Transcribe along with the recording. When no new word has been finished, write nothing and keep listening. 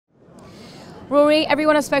Rory,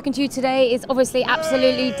 everyone I've spoken to today is obviously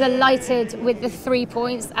absolutely delighted with the 3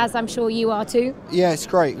 points, as I'm sure you are too. Yeah, it's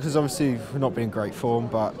great because obviously we've not been in great form,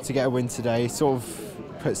 but to get a win today sort of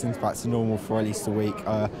puts things back to normal for at least a week.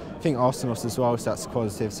 I think Arsenal's as well, so that's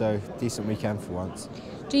positive. So decent weekend for once.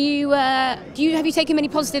 Have you taken many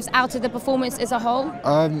positives out of the performance as a whole?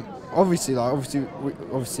 Obviously,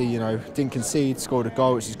 you know, didn't concede, scored a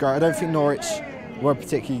goal, which is great. I don't think Norwich were a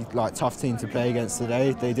particularly tough team to play against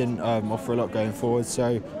today. They didn't offer a lot going forward,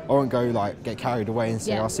 so I won't go get carried away and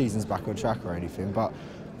say our season's back on track or anything. But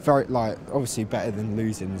very obviously better than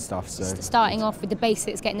losing and stuff. So starting off with the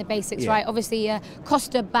basics, getting the basics right. Obviously,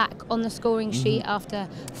 Costa back on the scoring sheet after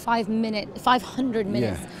 500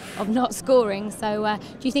 minutes of not scoring. So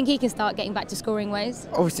do you think he can start getting back to scoring ways?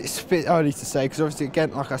 Obviously, it's a bit early to say because obviously,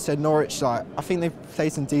 again, like I said, Norwich, I think they've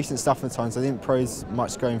played some decent stuff at times. I didn't praise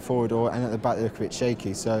much going forward, and at the back they look a bit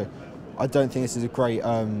shaky. So I don't think this is a great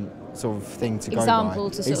sort of thing to example go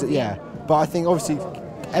by. To sort of, yeah. But I think obviously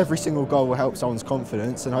every single goal will help someone's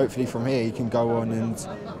confidence, and hopefully from here he can go on and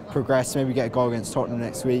progress, maybe get a goal against Tottenham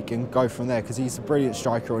next week and go from there, because he's a brilliant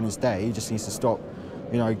striker on his day. He just needs to stop,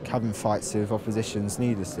 you know, having fights with oppositions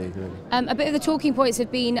needlessly, really. A bit of the talking points have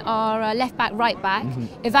been our left back, right back.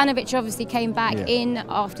 Ivanovic obviously came back in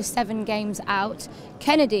after 7 games out.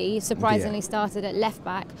 Kennedy surprisingly started at left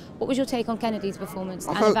back. What was your take on Kennedy's performance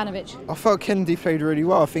and Ivanovic? I felt Kennedy played really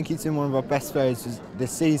well. I think he's been one of our best players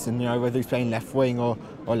this season. You know, whether he's playing left wing or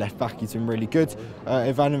left back, he's been really good.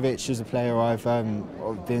 Ivanovic is a player I've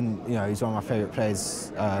been, you know, he's one of my favourite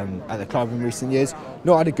players at the club in recent years.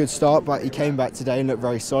 Not had a good start, but he came back today and looked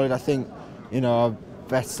very solid. I think, you know,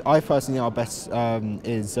 I personally think our best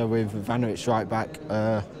is with Ivanovic right back,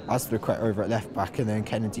 Azpilicueta over at left back, and then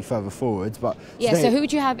Kennedy further forwards. But yeah, so who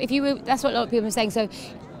would you have if you were? That's what a lot of people are saying. So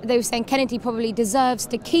they were saying Kennedy probably deserves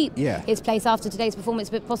to keep his place after today's performance,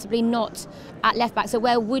 but possibly not at left back. So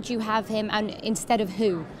where would you have him, and instead of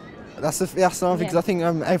who? That's another thing, because I think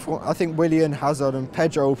I think Willian, Hazard, and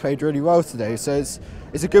Pedro all played really well today. So it's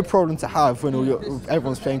a good problem to have when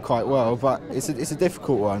everyone's playing quite well, but it's a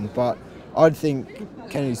difficult one. But I'd think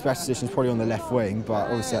Kennedy's best position is probably on the left wing, but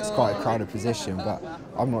obviously that's quite a crowded position. But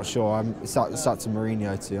I'm not sure. It's up to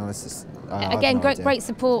Mourinho, to be honest. Again, great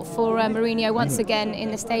support for Mourinho once again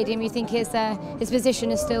in the stadium. You think his position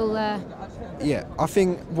is still? Yeah, I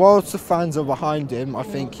think whilst the fans are behind him, I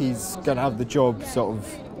think he's going to have the job sort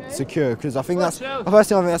of secure, because I think that's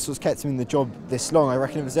what's kept him in the job this long. I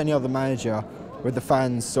reckon if there's any other manager with the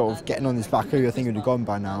fans sort of getting on his back, I think he would have gone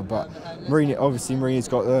by now. But Mourinho's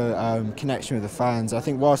got the connection with the fans. I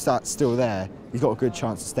think whilst that's still there, he's got a good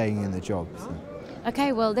chance of staying in the job. So.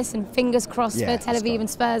 Okay, well, listen, fingers crossed for Tel Aviv and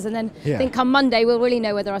Spurs, and then I think come Monday we'll really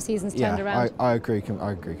know whether our season's turned around. I agree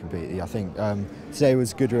completely. I think today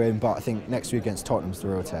was a good win, but I think next week against Tottenham's the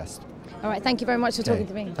real test. All right, thank you very much for talking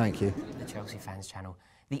to me. Thank you. The Chelsea Fans Channel.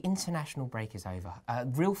 The international break is over.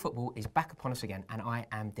 Real football is back upon us again, and I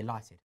am delighted.